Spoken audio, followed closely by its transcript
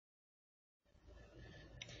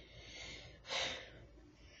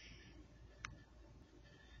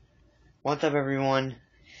What's up, everyone?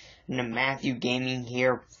 Matthew Gaming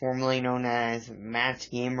here, formerly known as Matt's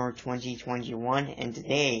Gamer 2021, and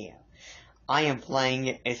today I am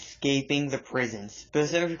playing Escaping the Prison,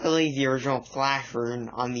 specifically the original Flash version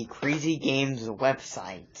on the Crazy Games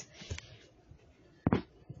website.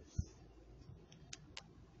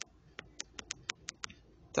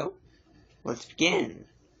 So, let's begin.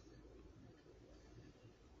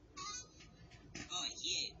 Oh,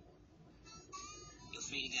 yeah. You're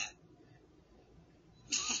free to go.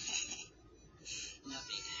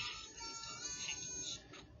 Nothing.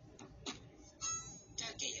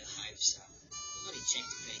 Don't get your hopes up. We've already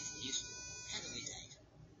checked if anything useful. Haven't we, Dave?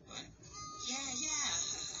 What? Yeah.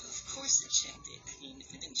 Of course I checked it. I mean,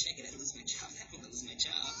 if I didn't check it, I'd lose my job. That means I'd lose my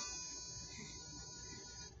job.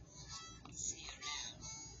 See you around.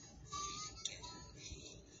 Get away.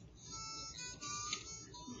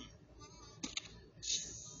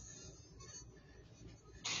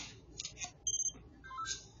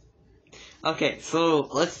 Okay, so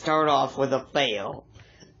let's start off with a fail.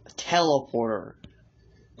 A teleporter.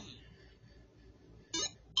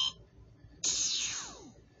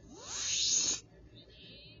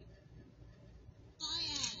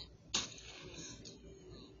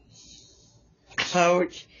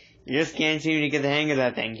 Ouch. You just can't seem to get the hang of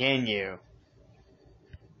that thing, can you?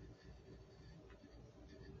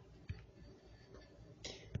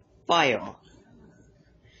 File.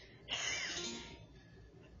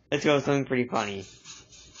 Let's go with something pretty funny.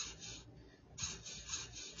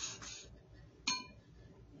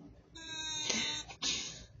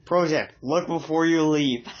 Project, look before you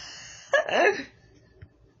leave.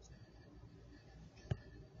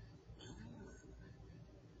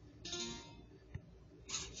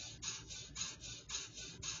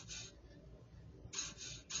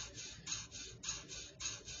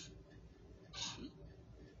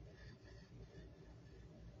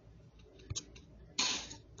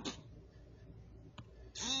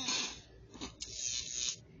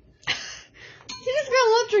 He just got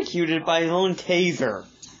electrocuted by his own taser.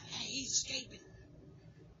 Hey, he's escaping.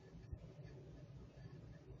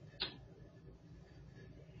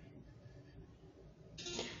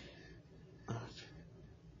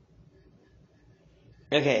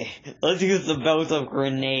 Okay, let's use the belt of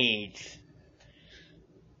grenades.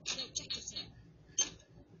 No, check this out.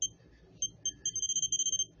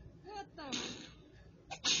 What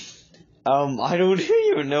the? I don't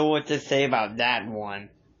even know what to say about that one.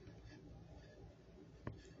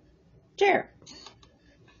 Chair.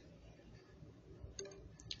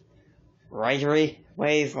 Right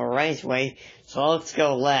way for right way, so let's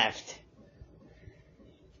go left.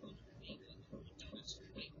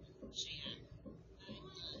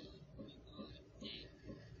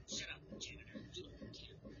 Shut up, janitor. You don't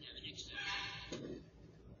care. Now the next time.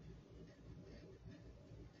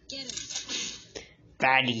 Get him.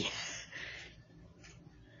 Batty.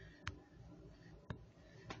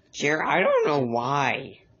 Chair, I don't know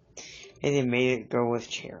why. And they made it go with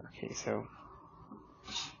chair. Okay, so.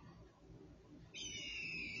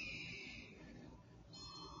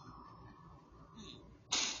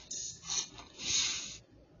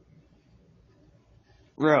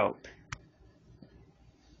 Rope.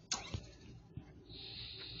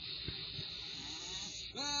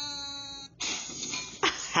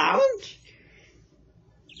 Ouch!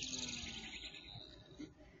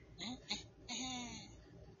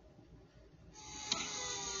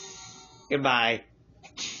 Goodbye.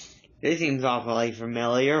 This seems awfully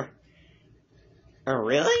familiar. Oh,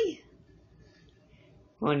 really?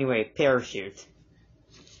 Well, anyway, parachute.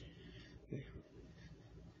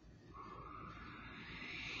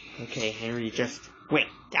 Okay, Henry, just... Wait,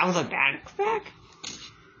 that was a backpack?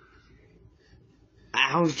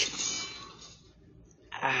 Ouch.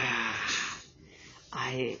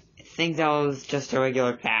 I think that was just a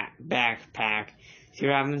regular backpack. See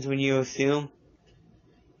what happens when you assume?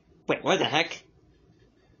 Wait, what the heck?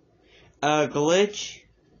 A glitch?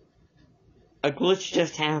 A glitch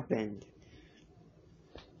just happened.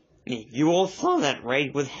 You all saw that,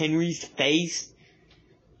 right? With Henry's face?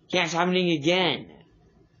 Yeah, it's happening again.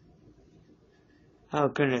 Oh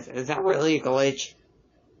goodness, is that really a glitch?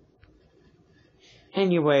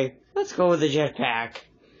 Anyway, let's go with the jetpack.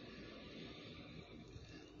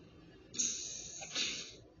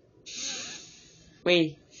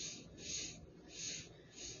 Wait.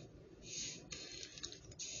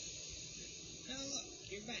 Oh, look,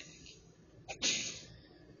 you're back.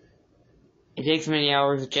 It takes many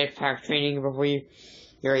hours of jetpack training before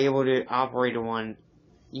you're able to operate one.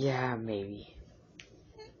 Yeah, maybe.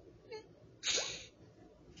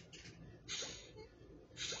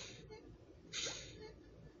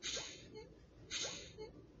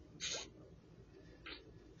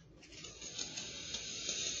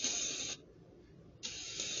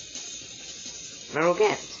 I don't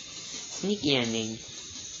get it. Sneaky ending.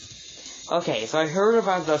 Okay, so I heard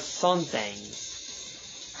about the sun thing.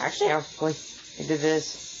 Actually, I played into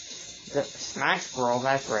this. The Smash Bros,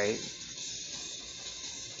 that's right.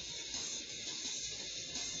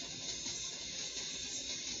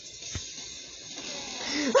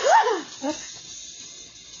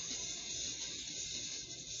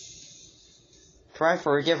 Try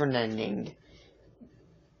for a different ending.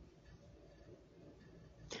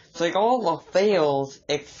 It's like all the fails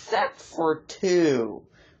except for 2.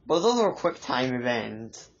 But those are quick time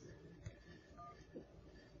events.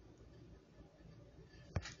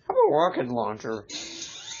 How about rocket launcher?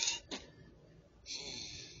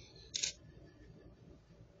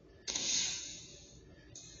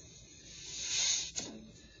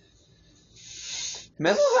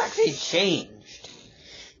 Missile's actually changed.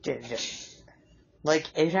 Like,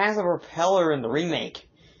 it has a propeller in the remake.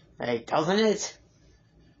 Like, doesn't it?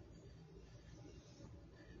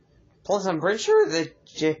 Plus, I'm pretty sure that,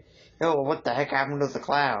 what the heck happened to the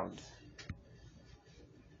cloud?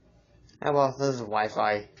 Oh well, this is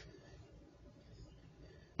Wi-Fi.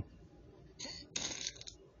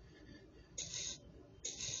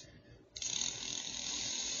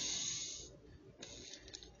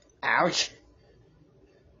 Ouch.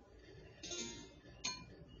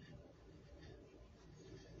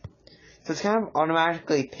 So it's kind of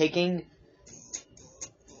automatically picking.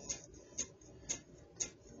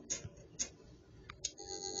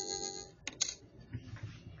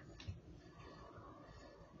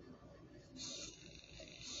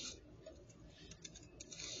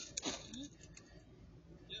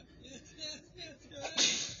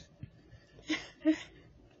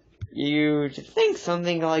 You'd think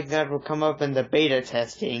something like that would come up in the beta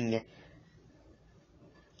testing.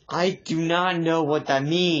 I do not know what that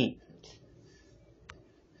means.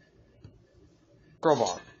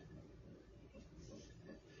 Crowbar.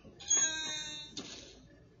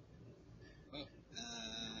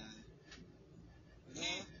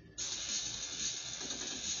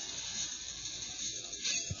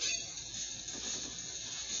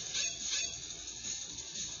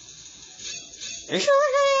 Are you sure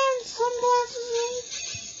I had sunglasses in?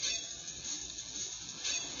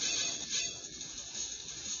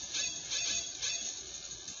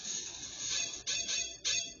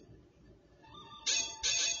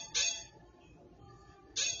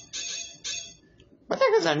 What the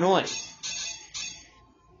heck is that noise?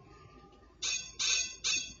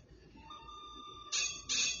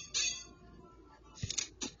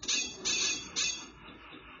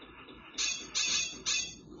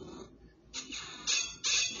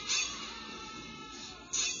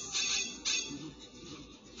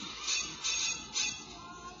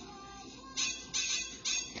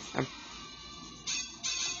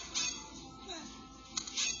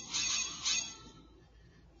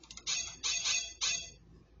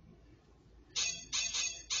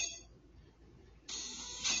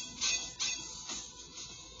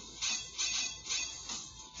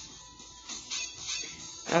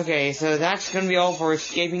 Okay, so that's gonna be all for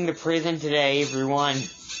escaping the prison today, everyone.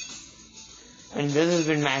 And this has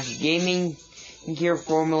been Max Gaming, here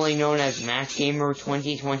formerly known as Max Gamer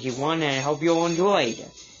 2021, and I hope you all enjoyed.